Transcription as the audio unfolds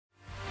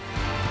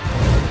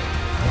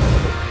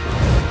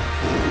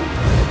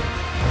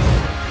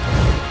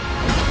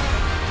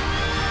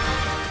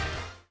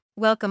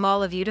Welcome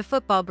all of you to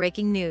Football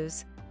Breaking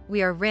News.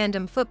 We are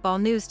random football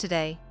news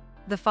today.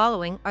 The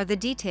following are the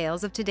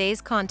details of today's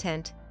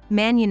content.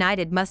 Man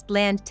United must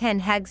land Ten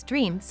Hag's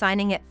dream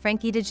signing at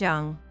Frenkie de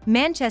Jong.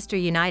 Manchester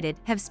United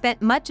have spent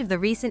much of the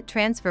recent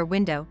transfer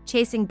window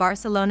chasing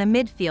Barcelona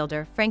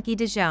midfielder Frenkie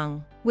de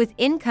Jong, with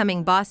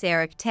incoming boss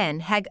Erik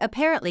Ten Hag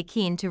apparently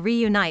keen to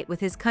reunite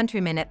with his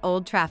countryman at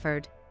Old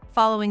Trafford,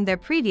 following their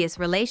previous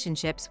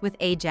relationships with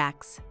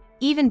Ajax.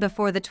 Even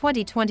before the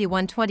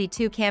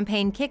 2021-22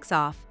 campaign kicks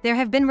off, there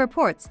have been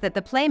reports that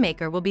the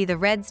playmaker will be the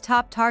Reds'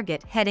 top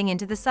target heading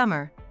into the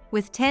summer,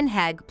 with Ten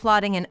Hag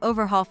plotting an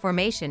overhaul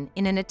formation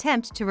in an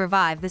attempt to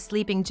revive the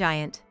sleeping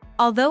giant.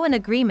 Although an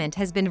agreement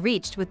has been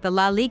reached with the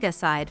La Liga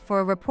side for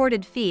a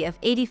reported fee of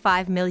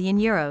 €85 million,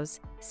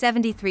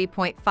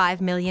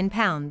 £73.5 million,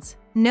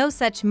 no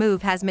such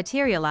move has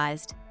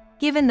materialized.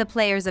 Given the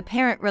player's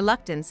apparent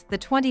reluctance, the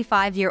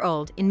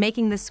 25-year-old in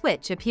making the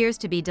switch appears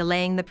to be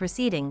delaying the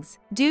proceedings,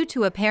 due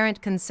to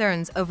apparent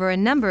concerns over a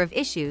number of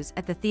issues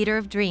at the Theatre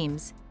of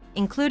Dreams,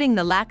 including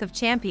the lack of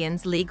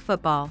Champions League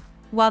football.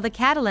 While the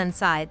Catalan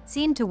side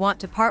seemed to want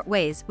to part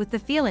ways with the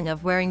feeling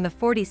of wearing the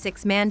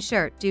 46-man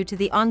shirt due to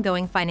the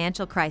ongoing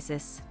financial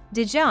crisis,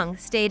 De Jong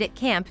stayed at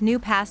Camp Nou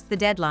past the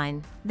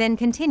deadline, then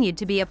continued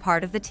to be a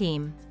part of the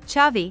team.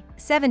 Xavi,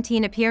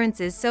 17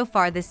 appearances so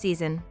far this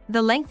season.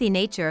 The lengthy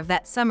nature of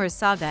that summer's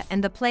saga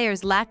and the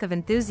player's lack of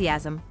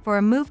enthusiasm for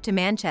a move to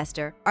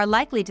Manchester are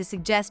likely to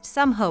suggest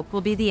some hope will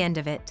be the end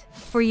of it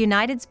for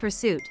United's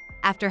pursuit,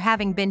 after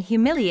having been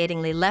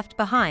humiliatingly left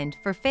behind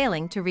for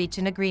failing to reach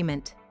an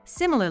agreement.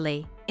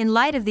 Similarly, in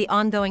light of the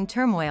ongoing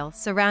turmoil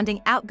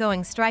surrounding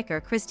outgoing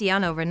striker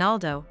Cristiano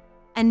Ronaldo,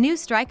 a new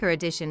striker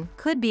addition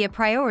could be a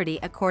priority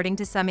according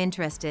to some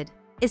interested,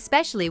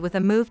 especially with a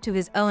move to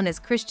his own as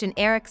Christian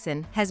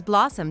Eriksen has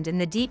blossomed in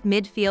the deep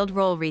midfield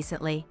role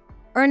recently,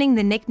 earning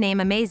the nickname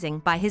Amazing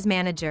by his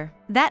manager.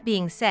 That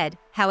being said,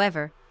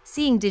 however,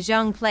 seeing De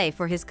Jong play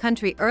for his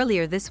country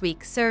earlier this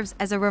week serves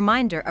as a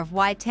reminder of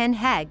why Ten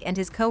Hag and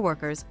his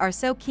co-workers are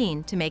so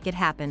keen to make it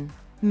happen.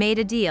 Made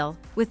a deal,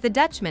 with the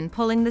Dutchman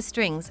pulling the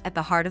strings at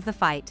the heart of the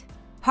fight.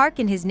 Park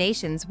in his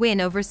nation's win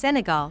over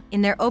Senegal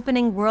in their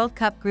opening World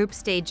Cup group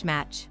stage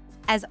match.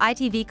 As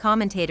ITV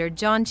commentator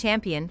John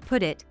Champion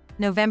put it,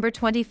 November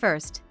 21,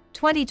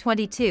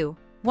 2022,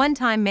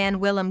 one-time man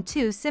Willem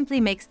II simply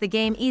makes the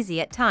game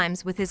easy at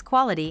times with his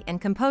quality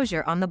and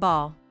composure on the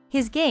ball.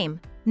 His game,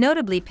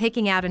 notably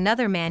picking out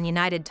another Man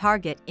United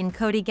target in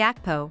Cody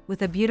Gakpo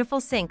with a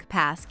beautiful sink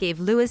pass, gave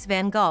Louis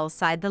van Gaal's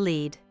side the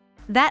lead.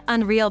 That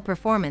unreal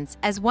performance,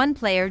 as one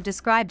player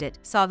described it,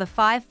 saw the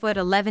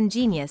 5'11"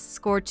 genius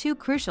score 2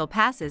 crucial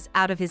passes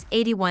out of his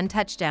 81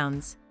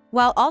 touchdowns,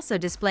 while also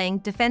displaying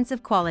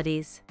defensive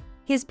qualities.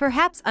 His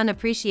perhaps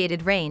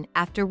unappreciated reign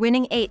after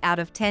winning 8 out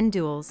of 10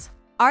 duels.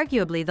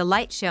 Arguably the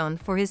light shone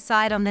for his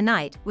side on the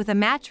night with a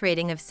match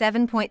rating of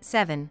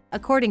 7.7,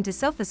 according to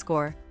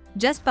SofaScore,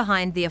 just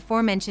behind the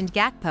aforementioned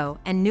Gakpo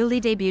and newly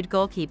debuted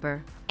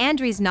goalkeeper.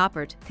 Andries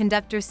Noppert,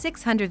 conductor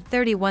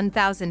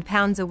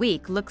 £631,000 a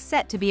week, looks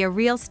set to be a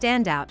real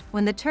standout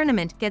when the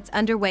tournament gets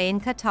underway in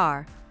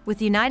Qatar,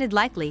 with United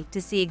likely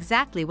to see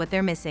exactly what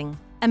they're missing.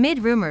 Amid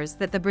rumors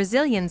that the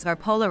Brazilians are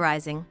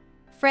polarizing,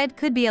 Fred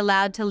could be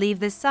allowed to leave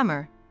this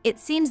summer. It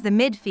seems the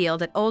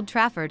midfield at Old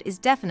Trafford is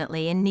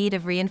definitely in need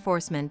of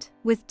reinforcement,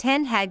 with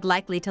Ten Hag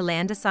likely to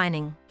land a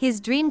signing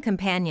his dream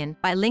companion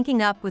by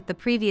linking up with the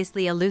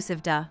previously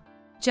elusive De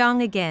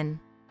Jong again.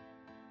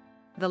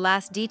 The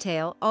last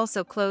detail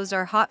also closed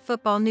our hot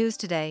football news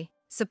today.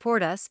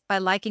 Support us by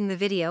liking the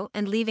video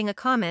and leaving a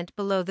comment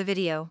below the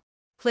video.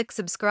 Click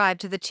subscribe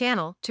to the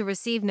channel to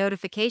receive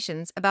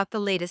notifications about the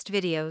latest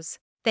videos.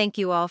 Thank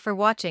you all for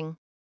watching.